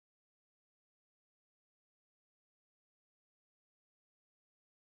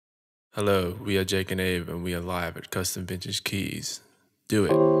Hello, we are Jake and Abe, and we are live at Custom Vintage Keys. Do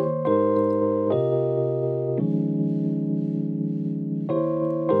it.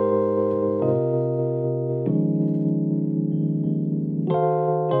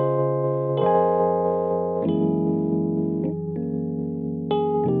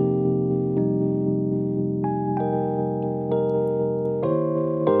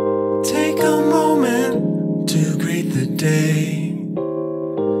 Take a moment to greet the day.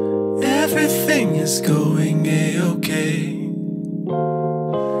 Everything is going a-okay.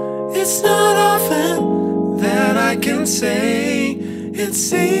 It's not often that I can say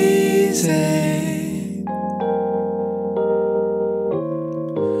it's easy.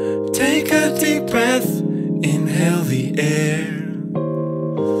 Take a deep breath, inhale the air.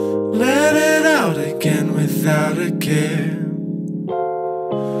 Let it out again without a care.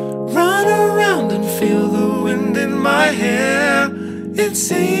 Run around and feel the wind in my hair.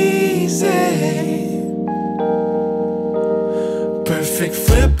 It's easy. Perfect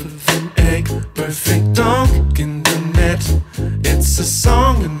flip of an egg, perfect dunk in the net. It's a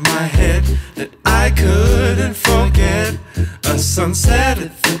song in my head that I couldn't forget. A sunset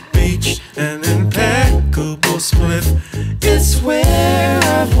at the beach, an impeccable spliff. It's where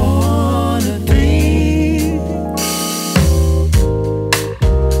I wanna be.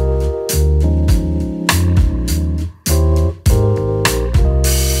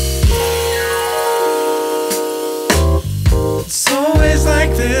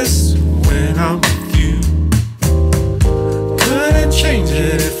 This when I'm with you. Couldn't change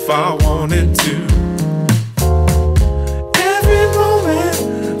it if I wanted to. Every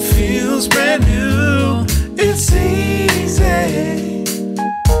moment feels brand new. It's easy.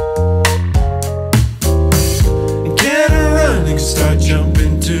 Get a running start, jump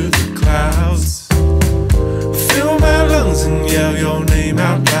into the clouds. Fill my lungs and yell your name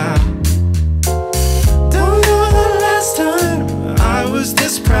out loud. Don't know the last time I was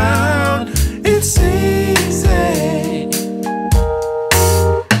this proud. It's easy.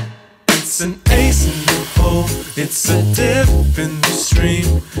 It's an ace in the hole. It's a dip in the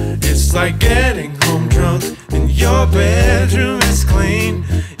stream. It's like getting home drunk and your bedroom is clean.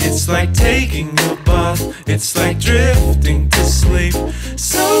 It's like taking a bath. It's like drifting to sleep.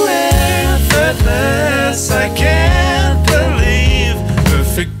 So effortless, I can't believe.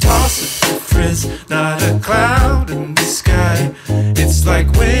 Perfect toss of the frizz, not a cloud in the sky. It's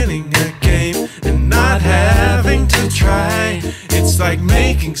like winning a game and not having to try. It's like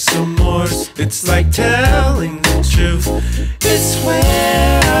making some more. It's like telling the truth. It's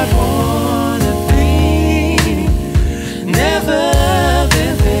where I wanna be. Never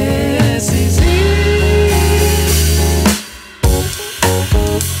been this easy.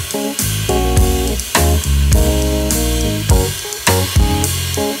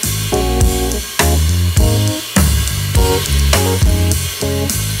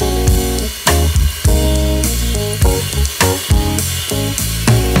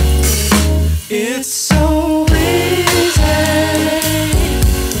 It's so easy.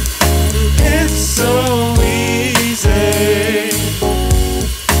 It's so easy.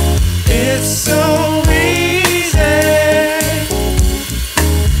 It's so easy.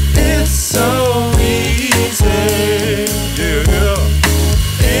 It's so easy. Yeah.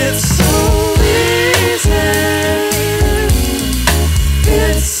 It's so easy.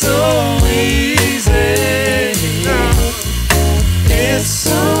 It's so easy. It's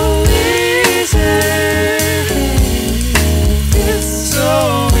so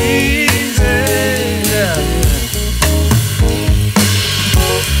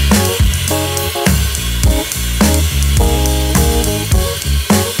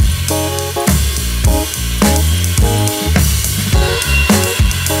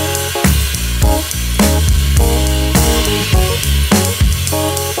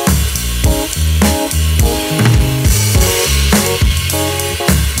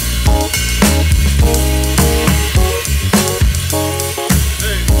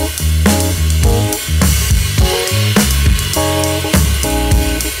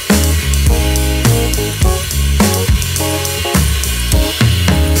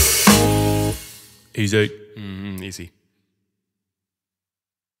Easy. Easy.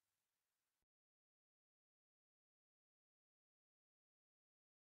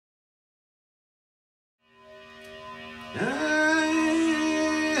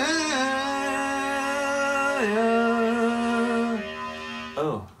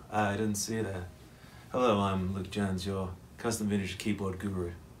 Oh, I didn't see that. Hello, I'm Luke Jones, your custom vintage keyboard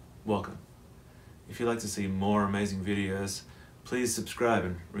guru. Welcome. If you'd like to see more amazing videos, please subscribe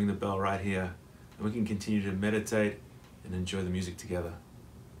and ring the bell right here, and we can continue to meditate and enjoy the music together.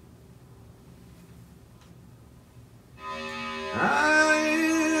 I